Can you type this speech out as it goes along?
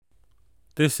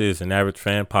This is an Average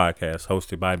Fan podcast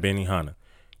hosted by Benny Hanna.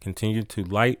 Continue to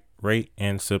like, rate,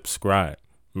 and subscribe.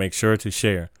 Make sure to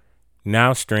share.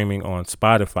 Now streaming on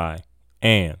Spotify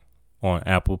and on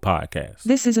Apple Podcasts.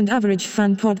 This is an Average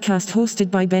Fan podcast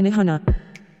hosted by Benny Hanna.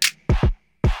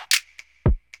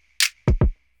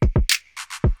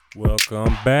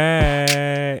 Welcome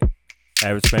back.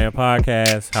 Average Fan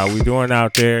Podcast. How we doing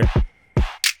out there?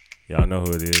 Y'all know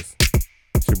who it is.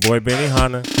 It's your boy Benny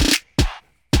Hanna.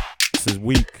 This is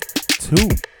week 2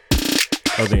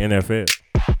 of the NFL.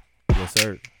 Yes,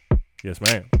 sir. Yes,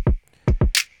 ma'am.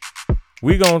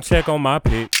 We gonna check on my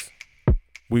picks.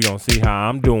 We gonna see how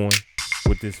I'm doing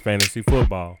with this fantasy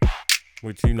football,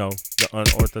 which the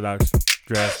unorthodox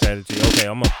draft strategy. Okay,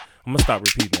 I'm gonna stop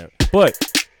repeating that. But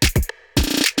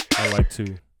I like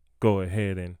to go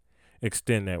ahead and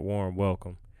extend that warm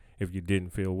welcome. If you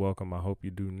didn't feel welcome, I hope you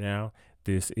do now.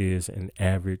 This is an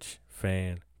Average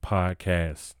Fan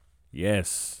podcast.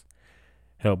 Yes.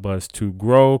 Help us to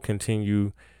grow,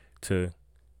 continue to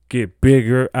get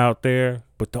bigger out there.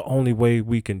 But the only way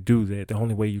we can do that, the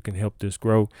only way you can help this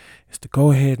grow is to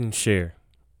go ahead and share.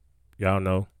 Y'all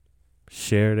know,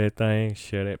 share that thing,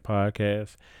 share that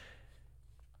podcast.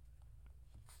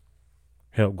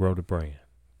 Help grow the brand.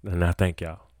 And I thank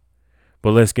y'all.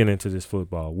 But let's get into this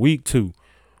football. Week 2.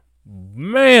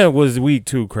 Man, was week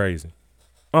 2 crazy.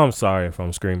 I'm sorry if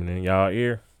I'm screaming in y'all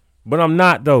ear. But I'm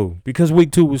not, though, because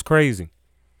week 2 was crazy.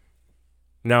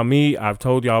 Now, me, I've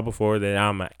told y'all before that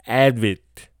I'm an avid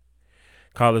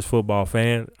college football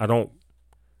fan. I don't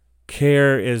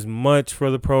care as much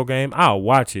for the pro game. I'll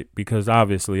watch it because,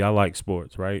 obviously, I like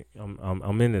sports, right?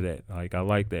 I'm into that. Like, I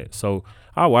like that. So,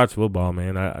 I watch football,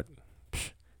 man.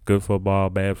 Good football,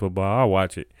 bad football, I'll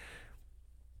watch it.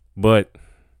 But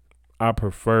I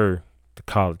prefer the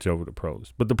college over the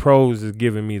pros. But the pros is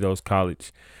giving me those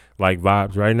college like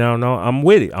vibes right now. No, I'm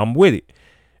with it.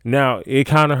 Now, it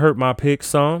kind of hurt my pick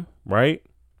some, right?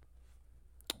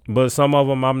 But some of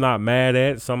them I'm not mad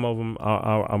at. Some of them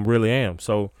I really am.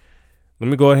 So let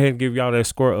me go ahead and give y'all that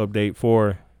score update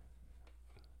for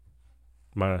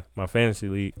my fantasy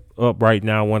league. Up right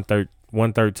now,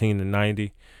 113 to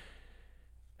 90.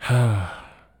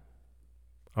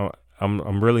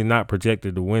 I'm really not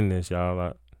projected to win this, y'all.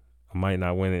 I might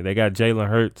not win it. They got Jalen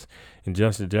Hurts and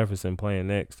Justin Jefferson playing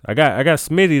next. I got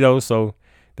Smitty though, so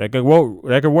that could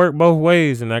work both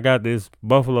ways. And I got this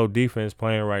Buffalo defense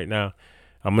playing right now.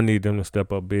 I'm gonna need them to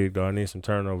step up big though. I need some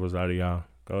turnovers out of y'all.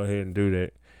 Go ahead and do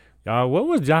that, y'all. What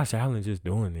was Josh Allen just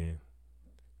doing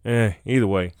then? Either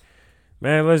way,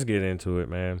 man. Let's get into it,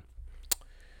 man.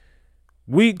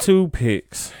 Week 2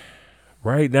 picks.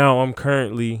 Right now, I'm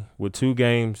currently with 2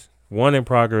 games, 1 in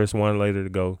progress, 1 later to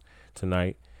go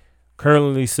tonight.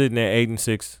 Currently sitting at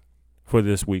 8-6 for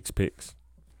this week's picks.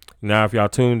 Now, if y'all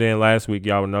tuned in last week,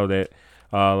 y'all would know that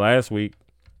last week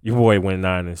your boy went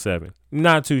 9-7.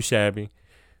 Not too shabby,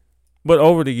 but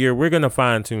over the year we're gonna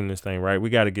fine tune this thing, right? We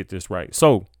got to get this right.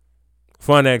 So,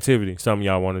 fun activity, something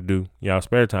y'all want to do, y'all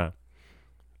spare time.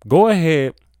 Go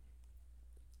ahead,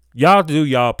 y'all do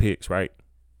y'all picks, right?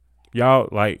 Y'all,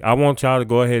 I want y'all to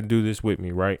go ahead and do this with me,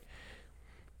 right?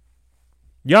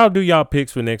 Y'all do y'all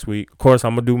picks for next week. Of course,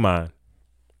 I'm gonna do mine.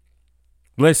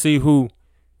 Let's see who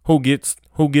gets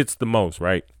the most,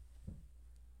 right?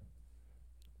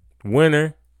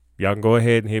 Winner, y'all can go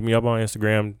ahead and hit me up on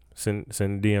Instagram, send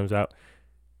DMs out,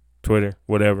 Twitter,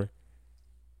 whatever.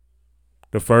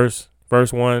 The first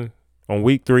one on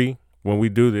week 3 when we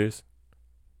do this,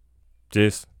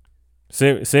 just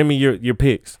send me your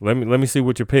picks. Let me see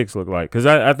what your picks look like, because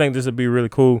I think this would be really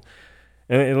cool.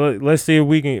 And let's see if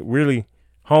we can really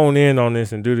hone in on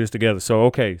this and do this together. So,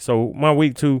 okay. So, my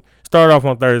week 2 started off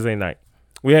on Thursday night.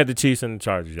 We had the Chiefs and the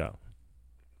Chargers, y'all.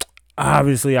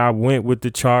 Obviously, I went with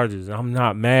the Chargers. I'm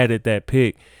not mad at that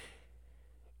pick,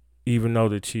 even though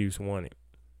the Chiefs won it.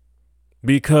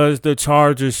 Because the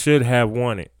Chargers should have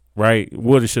won it, right?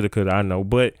 Woulda, shoulda, coulda, I know.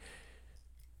 But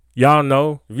y'all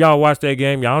know. If y'all watch that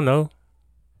game, y'all know.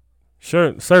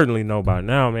 Sure, certainly know by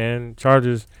now, man.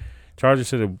 Chargers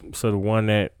should have won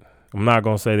that. I'm not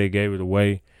gonna say they gave it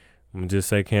away. I'm gonna just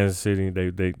say Kansas City. They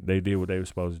did what they were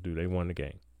supposed to do. They won the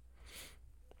game.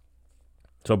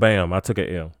 So bam, I took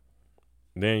an L.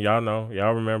 Then y'all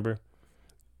remember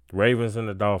Ravens and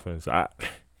the Dolphins. I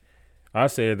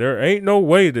said there ain't no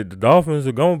way that the Dolphins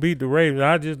are gonna beat the Ravens.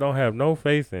 I just don't have no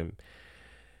faith in.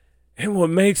 And what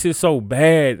makes it so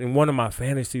bad in one of my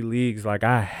fantasy leagues, like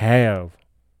I have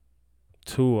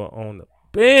Tua on the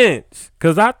bench,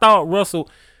 because I thought Russell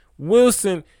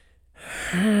Wilson.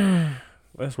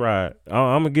 Let's ride.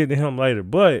 I'm gonna get to him later,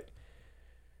 but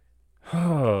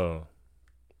man,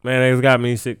 it's got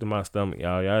me sick to my stomach,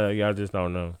 y'all. Y'all just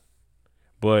don't know.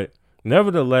 But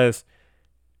nevertheless,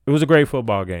 it was a great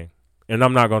football game. And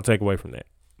I'm not going to take away from that.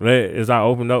 As I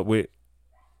opened up with,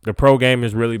 the pro game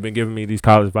has really been giving me these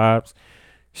college vibes.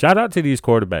 Shout out to these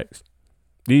quarterbacks.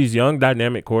 These young,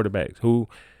 dynamic quarterbacks who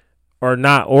are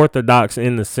not orthodox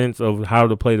in the sense of how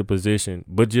to play the position,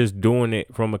 but just doing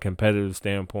it from a competitive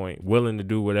standpoint, willing to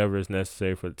do whatever is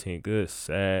necessary for the team. Good,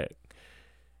 sad.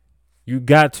 You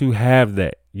got to have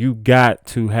that. You got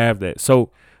to have that.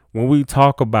 So when we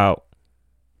talk about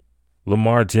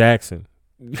Lamar Jackson,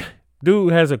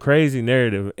 dude has a crazy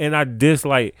narrative, and I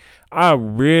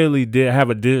really did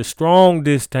have a strong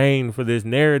disdain for this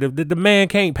narrative that the man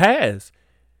can't pass.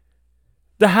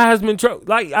 The Heisman Trophy,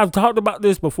 like I've talked about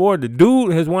this before, the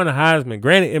dude has won a Heisman.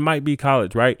 Granted, it might be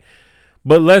college, right?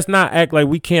 But let's not act like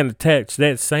we can't attach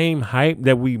that same hype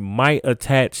that we might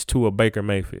attach to a Baker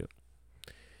Mayfield.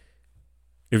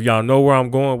 If y'all know where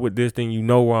I'm going with this, then you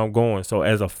know where I'm going. So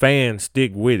as a fan,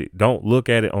 stick with it. Don't look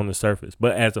at it on the surface.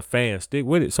 But as a fan, stick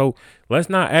with it. So let's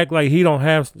not act like he don't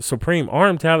have supreme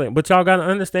arm talent, but y'all got to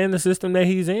understand the system that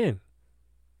he's in.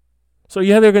 So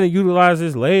yeah, they're going to utilize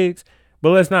his legs,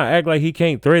 but let's not act like he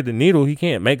can't thread the needle. He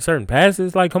can't make certain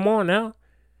passes. Like, come on now.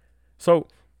 So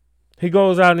he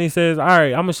goes out and he says, all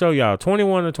right, I'm going to show y'all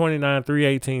 21 to 29,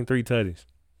 318, 3 tutties.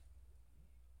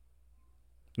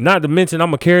 Not to mention,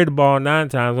 I'm going to carry the ball 9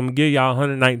 times. I'm going to give y'all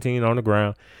 119 on the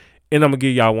ground, and I'm going to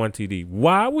give y'all 1 TD.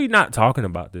 Why are we not talking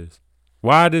about this?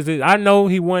 Why does it? I know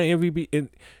he won MVP.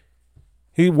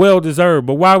 He well-deserved,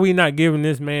 but why are we not giving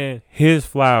this man his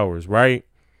flowers, right?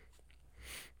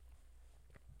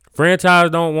 Franchise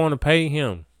don't want to pay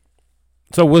him.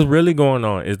 So what's really going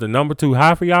on? Is the number too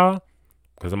high for y'all?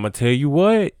 Because I'm going to tell you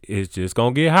what, it's just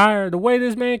going to get higher. The way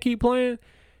this man keep playing,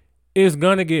 it's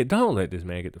going to get, don't let this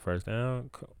man get the first down.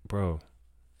 Bro,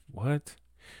 what?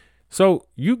 So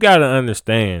you got to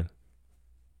understand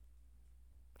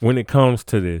when it comes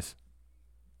to this,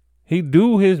 he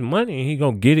do his money and he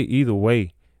going to get it either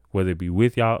way, whether it be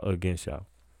with y'all or against y'all.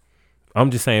 I'm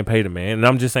just saying pay the man. And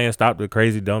I'm just saying stop the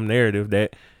crazy dumb narrative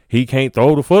that he can't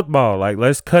throw the football. Like,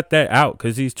 let's cut that out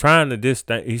because he's trying to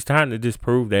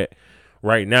disprove that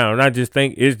right now. And I just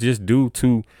think it's just due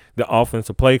to the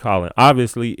offensive play calling.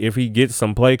 Obviously, if he gets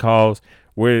some play calls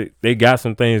where they got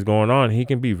some things going on, he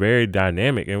can be very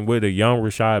dynamic. And with a young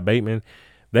Rashad Bateman,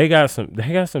 they got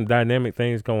some dynamic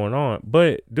things going on.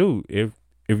 But dude, if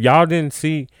y'all didn't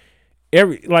see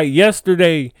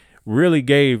yesterday really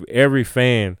gave every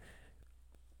fan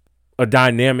a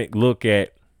dynamic look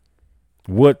at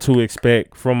what to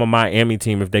expect from a Miami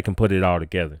team if they can put it all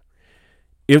together.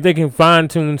 If they can fine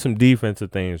tune some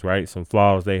defensive things, right? Some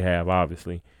flaws they have,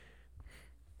 obviously.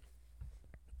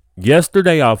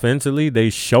 Yesterday, offensively, they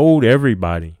showed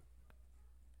everybody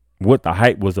what the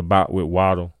hype was about with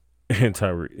Waddle and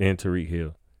Tyreek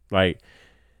Hill. Like,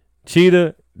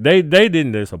 Cheetah, they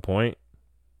didn't disappoint.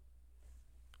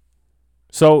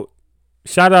 So,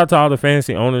 shout out to all the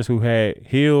fantasy owners who had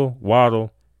Hill,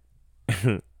 Waddle,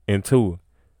 and Tua,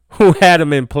 who had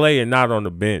them in play and not on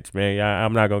the bench, man.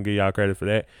 I'm not going to give y'all credit for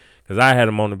that because I had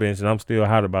them on the bench, and I'm still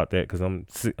hot about that because I'm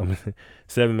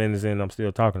 7 minutes in, I'm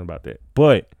still talking about that.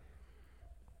 But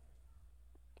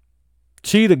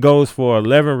Cheetah goes for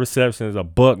 11 receptions,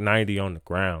 $190 on the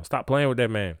ground. Stop playing with that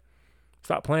man.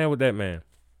 Stop playing with that man.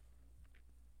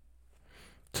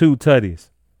 2 tutties.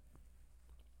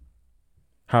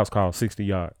 House call, 60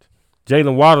 yards.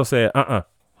 Jalen Waddle said,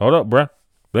 hold up, bruh.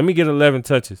 Let me get 11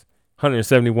 touches,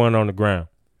 171 on the ground.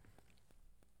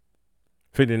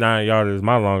 59 yards is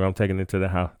my long. I'm taking it to the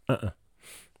house.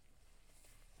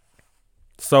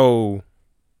 So,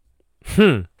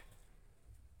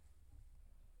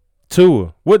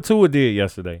 Tua. What Tua did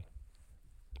yesterday?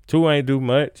 Tua ain't do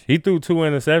much. He threw 2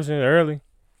 interceptions early.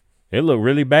 It looked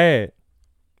really bad.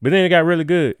 But then it got really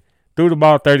good. Threw the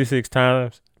ball 36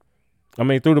 times.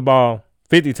 Threw the ball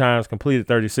 50 times, completed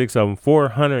 36 of them,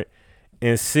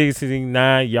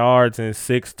 469 yards and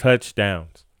 6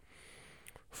 touchdowns.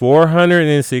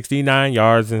 469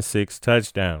 yards and 6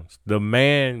 touchdowns. The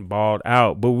man balled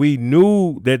out, but we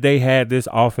knew that they had this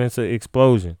offensive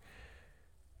explosion.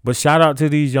 But shout out to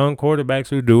these young quarterbacks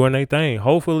who are doing their thing.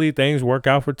 Hopefully things work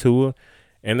out for Tua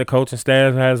and the coaching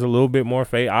staff has a little bit more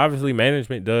faith. Obviously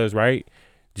management does, right?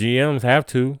 GMs have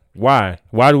to. Why?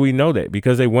 Why do we know that?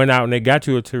 Because they went out and they got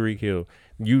you a Tyreek Hill.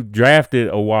 You drafted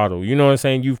a Waddle. You know what I'm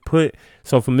saying? You've put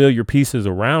some familiar pieces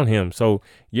around him. So,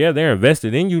 yeah, they're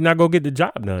invested in you. Not go get the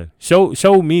job done.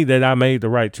 Show me that I made the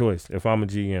right choice if I'm a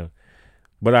GM.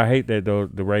 But I hate that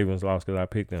the Ravens lost because I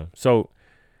picked them. So,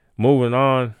 moving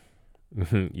on.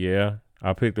 Yeah,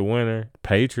 I picked the winner.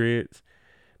 Patriots.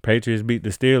 Patriots beat the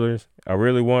Steelers. I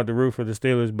really wanted to root for the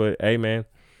Steelers, but, hey, man.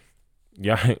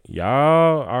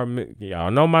 y'all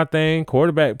know my thing.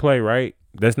 Quarterback play, right?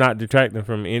 That's not detracting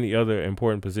from any other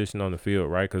important position on the field,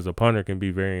 right? Because the punter can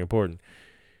be very important.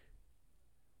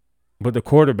 But the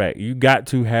quarterback, you got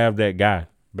to have that guy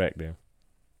back there.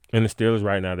 And the Steelers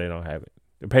right now, they don't have it.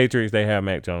 The Patriots, they have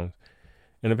Mac Jones.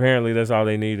 And apparently that's all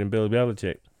they need in Bill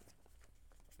Belichick.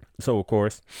 So, of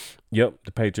course, the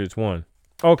Patriots won.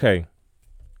 Okay.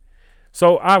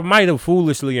 So I might have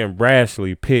foolishly and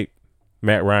brashly picked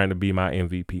Matt Ryan to be my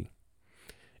MVP.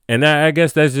 And I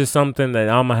guess that's just something that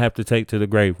I'm going to have to take to the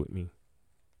grave with me.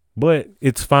 But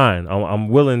it's fine. I'm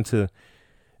willing to,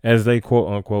 as they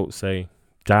quote unquote say,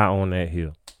 die on that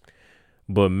hill.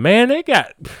 But man,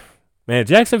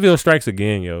 Jacksonville strikes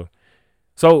again, yo.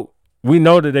 So we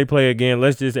know that they play again.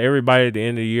 Let's just everybody at the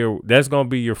end of the year, that's going to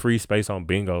be your free space on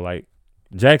bingo. Like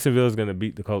Jacksonville is going to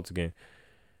beat the Colts again.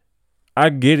 I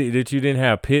get it that you didn't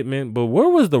have Pittman, but where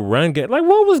was the run game? Like,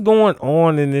 what was going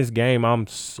on in this game? I'm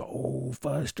so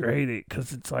frustrated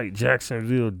because it's like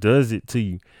Jacksonville does it to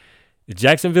you. Is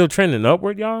Jacksonville trending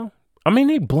upward, y'all? I mean,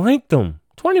 they blanked them.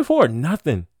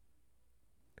 24-0.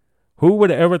 Who would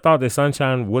have ever thought that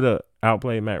Sunshine would have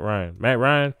outplayed Matt Ryan? Matt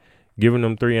Ryan giving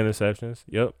them 3 interceptions.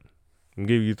 Yep. And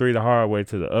give you 3 the hard way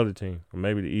to the other team, or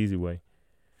maybe the easy way.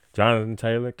 Jonathan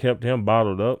Taylor kept him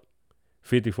bottled up.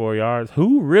 54 yards.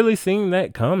 Who really seen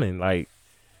that coming? Like,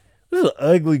 this is an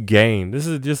ugly game. This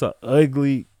is just an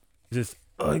ugly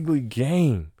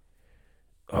game.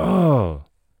 Oh.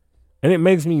 And it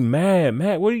makes me mad.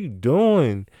 Matt, what are you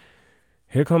doing?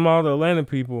 Here come all the Atlanta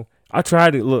people. I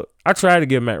tried to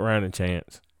give Matt Ryan a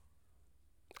chance.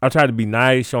 I tried to be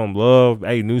nice, show him love.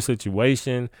 Hey, new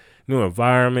situation, new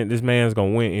environment. This man's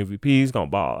going to win MVP. He's going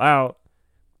to ball out.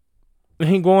 And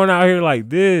he going out here like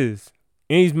this.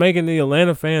 And he's making the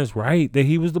Atlanta fans right that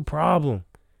he was the problem.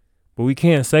 But we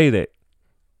can't say that.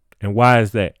 And why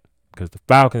is that? Because the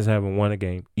Falcons haven't won a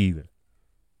game either.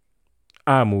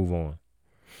 I move on.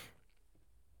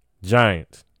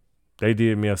 Giants. They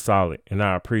did me a solid, and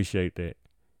I appreciate that.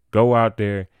 Go out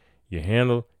there. You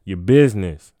handle your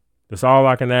business. That's all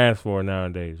I can ask for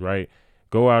nowadays, right?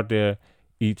 Go out there,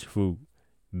 eat your food.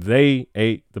 They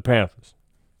ate the Panthers.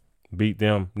 Beat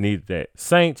them, needed that.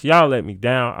 Saints, y'all let me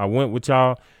down. I went with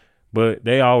y'all, but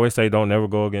they always say don't never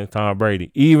go against Tom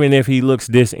Brady, even if he looks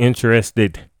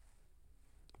disinterested.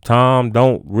 Tom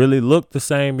don't really look the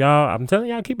same, y'all. I'm telling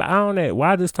y'all, keep an eye on that.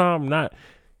 Why does Tom not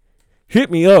hit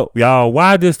me up, y'all?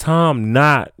 Why does Tom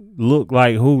not look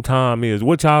like who Tom is?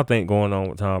 What y'all think going on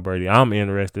with Tom Brady? I'm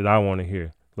interested. I want to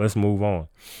hear. Let's move on.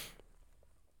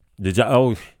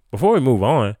 Before we move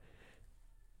on,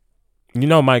 you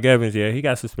know Mike Evans, he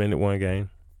got suspended 1 game.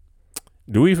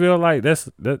 Do we feel like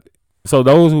that? So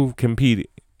those who competed,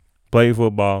 played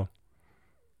football,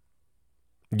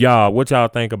 y'all, what y'all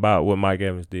think about what Mike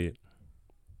Evans did?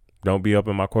 Don't be up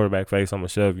in my quarterback face, I'm going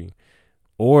to shove you.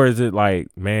 Or is it like,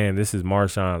 man, this is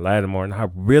Marshawn Lattimore, and I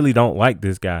really don't like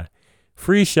this guy.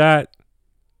 Free shot.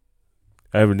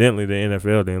 Evidently, the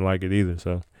NFL didn't like it either,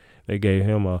 so they gave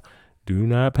him a do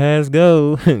not pass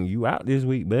go. You out this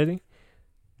week, buddy.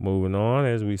 Moving on,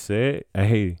 as we said.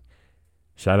 Hey,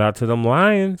 shout out to them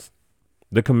Lions.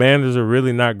 The Commanders are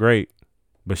really not great,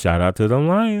 but shout out to them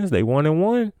Lions. They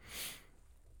 1-1.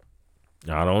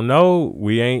 I don't know.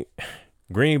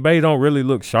 Green Bay don't really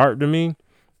look sharp to me.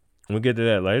 We'll get to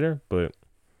that later, but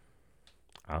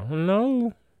I don't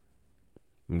know.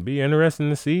 It'll be interesting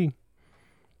to see.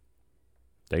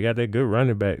 They got that good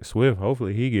running back, Swift.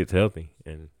 Hopefully he gets healthy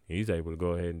and he's able to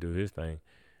go ahead and do his thing.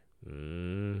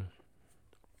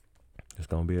 It's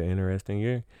going to be an interesting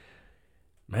year.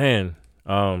 Man,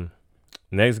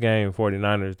 next game,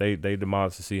 49ers, they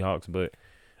demolished the Seahawks, but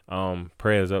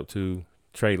prayers up to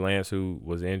Trey Lance, who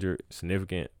was injured,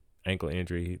 significant ankle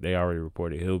injury. They already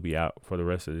reported he'll be out for the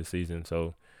rest of the season.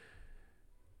 So,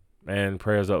 man,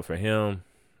 prayers up for him.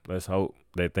 Let's hope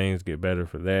that things get better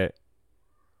for that.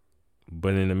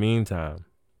 But in the meantime,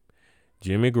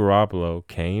 Jimmy Garoppolo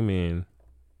came in.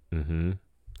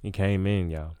 He came in,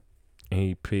 y'all. And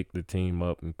he picked the team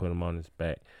up and put them on his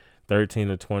back.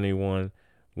 13-21,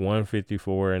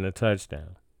 154, and a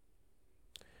touchdown.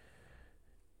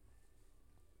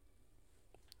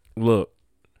 Look,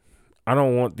 I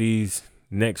don't want these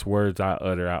next words I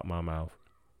utter out my mouth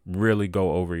really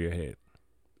go over your head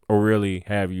or really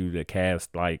have you to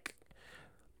cast like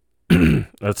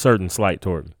a certain slight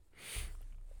toward me.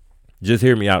 Just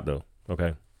hear me out, though,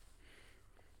 okay?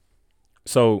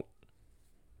 So,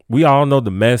 we all know the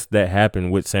mess that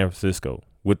happened with San Francisco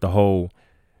with the whole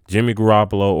Jimmy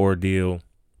Garoppolo ordeal.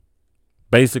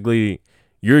 Basically,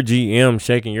 your GM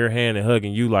shaking your hand and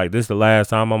hugging you like this is the last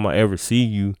time I'm going to ever see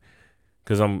you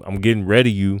because I'm getting rid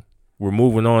of you we're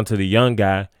moving on to the young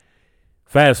guy.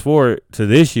 Fast forward to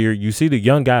this year, you see the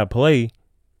young guy play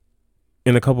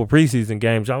in a couple preseason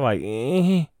games. Y'all like,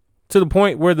 to the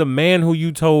point where the man who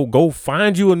you told go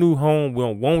find you a new home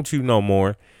won't want you no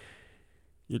more.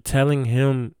 You're telling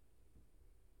him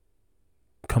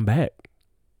come back.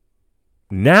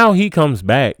 Now he comes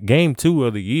back. Game 2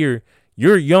 of the year.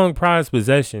 Your young prized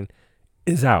possession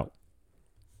is out.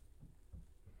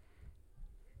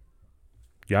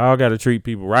 Y'all got to treat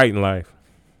people right in life.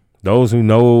 Those who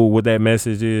know what that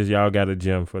message is, y'all got a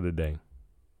gem for the day.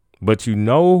 But you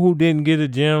know who didn't get a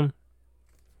gem?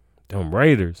 Them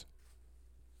Raiders.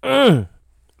 Man,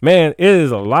 it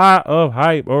is a lot of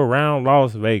hype around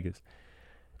Las Vegas.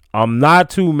 I'm not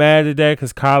too mad at that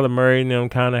because Kyler Murray and them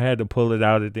kind of had to pull it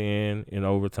out at the end in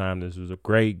overtime. This was a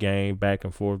great game, back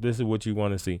and forth. This is what you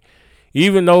want to see.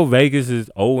 Even though Vegas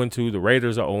is 0-2, the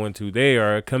Raiders are 0-2. They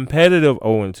are a competitive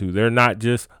 0-2. They're not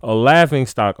just a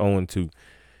laughingstock 0-2.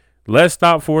 Let's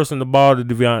stop forcing the ball to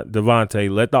Devontae.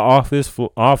 Let the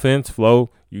offense flow.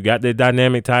 You got that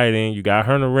dynamic tight end. You got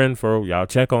Hunter Renfrow. Y'all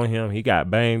check on him. He got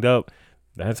banged up.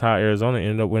 That's how Arizona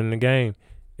ended up winning the game.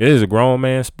 It is a grown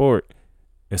man sport.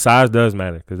 And size does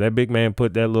matter because that big man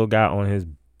put that little guy on his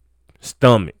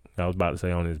stomach. I was about to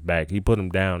say on his back. He put him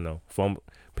down, though. Fumble,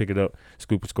 pick it up,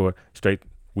 scoop and score. Straight,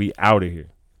 we out of here.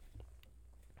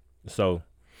 So,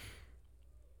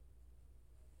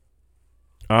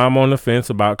 I'm on the fence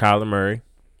about Kyler Murray.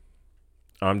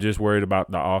 I'm just worried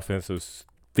about the offensive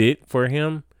fit for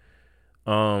him.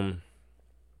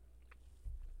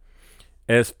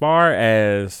 As far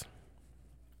as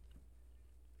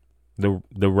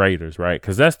the Raiders, right?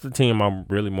 Because that's the team I'm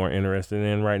really more interested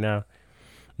in right now.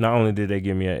 Not only did they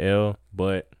give me an L,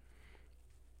 but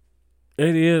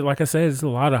it is, like I said, it's a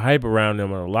lot of hype around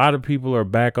them. A lot of people are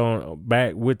back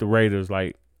with the Raiders,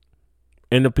 like,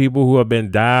 and the people who have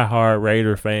been diehard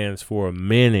Raider fans for a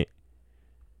minute.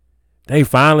 They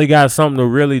finally got something to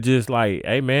really just like,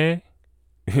 hey, man,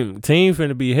 team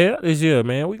finna be hell this year,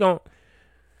 man. We gon'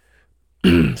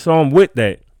 So I'm with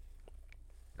that.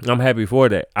 I'm happy for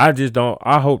that.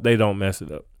 I hope they don't mess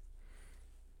it up.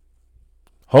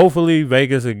 Hopefully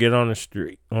Vegas will get on the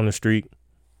streak,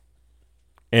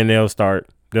 and they'll start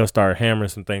hammering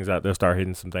some things out. They'll start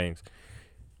hitting some things.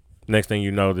 Next thing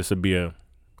you know, this will be an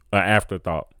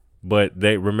afterthought. But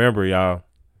they remember, y'all,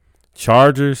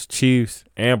 Chargers, Chiefs,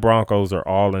 and Broncos are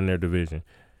all in their division.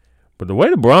 But the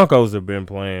way the Broncos have been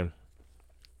playing,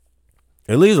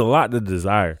 it leaves a lot to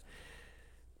desire.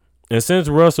 And since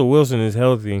Russell Wilson is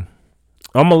healthy,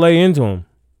 I'm going to lay into him.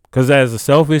 Because as a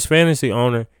selfish fantasy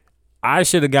owner, I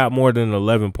should have got more than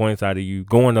 11 points out of you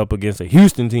going up against a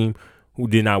Houston team who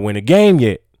did not win a game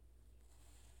yet.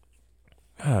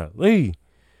 Golly.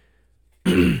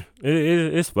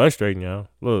 It's frustrating, y'all.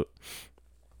 Look.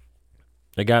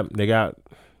 They got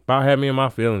about had me in my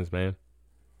feelings, man.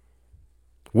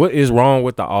 What is wrong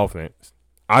with the offense?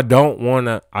 I don't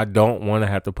wanna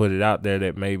have to put it out there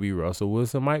that maybe Russell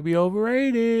Wilson might be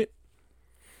overrated.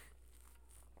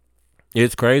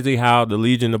 It's crazy how the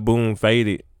Legion of Boom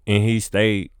faded and he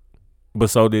stayed, but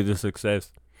so did the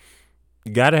success.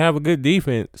 You gotta have a good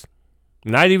defense.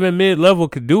 Not even mid-level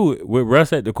could do it with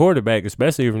Russ at the quarterback,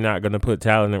 especially if you're not gonna put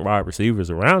talented wide receivers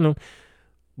around him.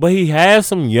 But he has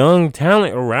some young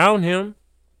talent around him.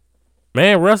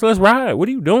 Man, Russ, let's ride. What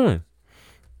are you doing?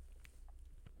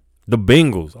 The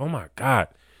Bengals. Oh, my God.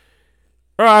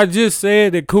 Bro, I just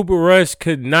said that Cooper Rush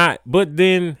could not. But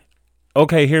then,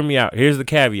 okay, hear me out. Here's the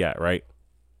caveat, right?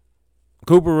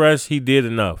 Cooper Rush, he did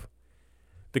enough.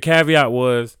 The caveat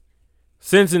was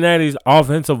Cincinnati's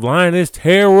offensive line is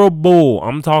terrible.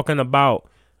 I'm talking about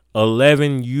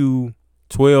 11U,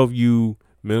 12U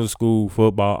middle school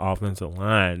football offensive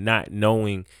line, not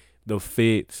knowing the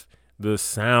fits, the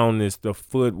soundness, the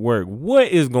footwork. What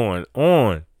is going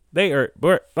on? They are,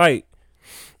 like,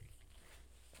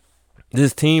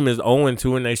 this team is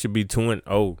 0-2 and they should be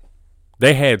 2-0.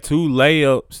 They had 2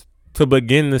 layups to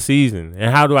begin the season.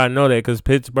 And how do I know that? Because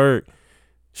Pittsburgh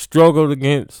struggled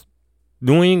against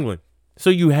New England. So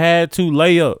you had 2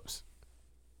 layups.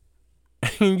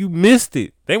 And you missed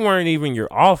it. They weren't even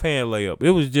your offhand layup.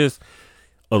 It was just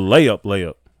a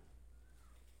layup.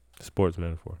 Sports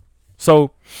metaphor.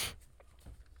 So,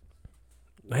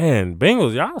 man,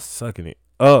 Bengals, y'all sucking it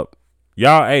up.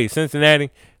 Y'all, hey,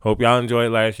 Cincinnati, hope y'all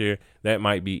enjoyed last year. That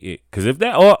might be it. Because if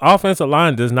that offensive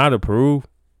line does not improve,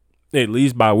 at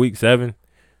least by week 7,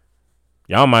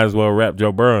 y'all might as well wrap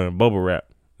Joe Burrow in bubble wrap.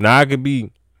 Now, I could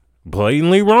be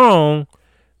blatantly wrong,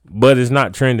 but it's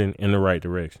not trending in the right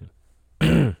direction.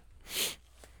 Did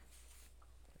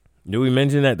we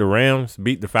mention that the Rams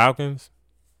beat the Falcons?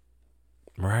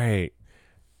 Right.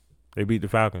 They beat the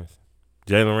Falcons.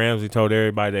 Jalen Ramsey told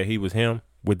everybody that he was him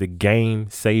with the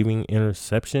game-saving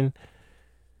interception.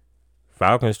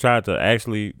 Falcons tried to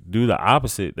actually do the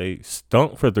opposite. They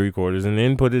stunk for 3 quarters and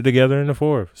then put it together in the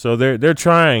 4th. So they're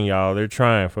trying, y'all. They're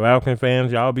trying. For Falcon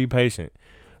fans, y'all be patient.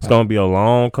 It's going to be a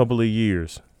long couple of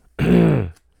years.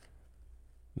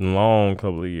 Long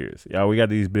couple of years. Y'all, we got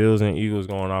these Bills and Eagles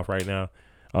going off right now.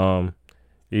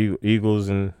 Eagles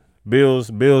and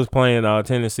Bills playing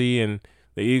Tennessee, and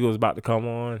the Eagles about to come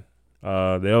on.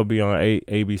 They'll be on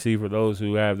ABC for those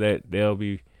who have that. They'll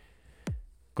be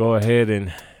go ahead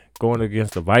and going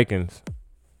against the Vikings.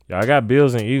 Yeah, I got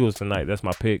Bills and Eagles tonight. That's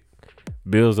my pick.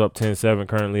 Bills up 10-7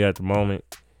 currently at the moment.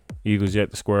 Eagles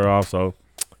yet to square off. So,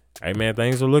 hey, man,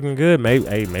 things are looking good. Maybe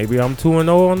I'm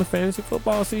 2-0 on the fantasy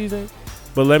football season.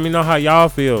 But let me know how y'all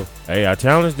feel. Hey, I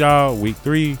challenged y'all week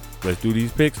 3. Let's do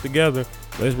these picks together.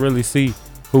 Let's really see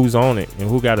who's on it and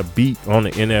who got a beat on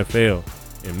the NFL.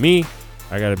 And me,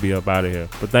 I got to be up out of here.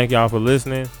 But thank y'all for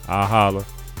listening. I'll holler.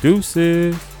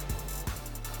 Deuces.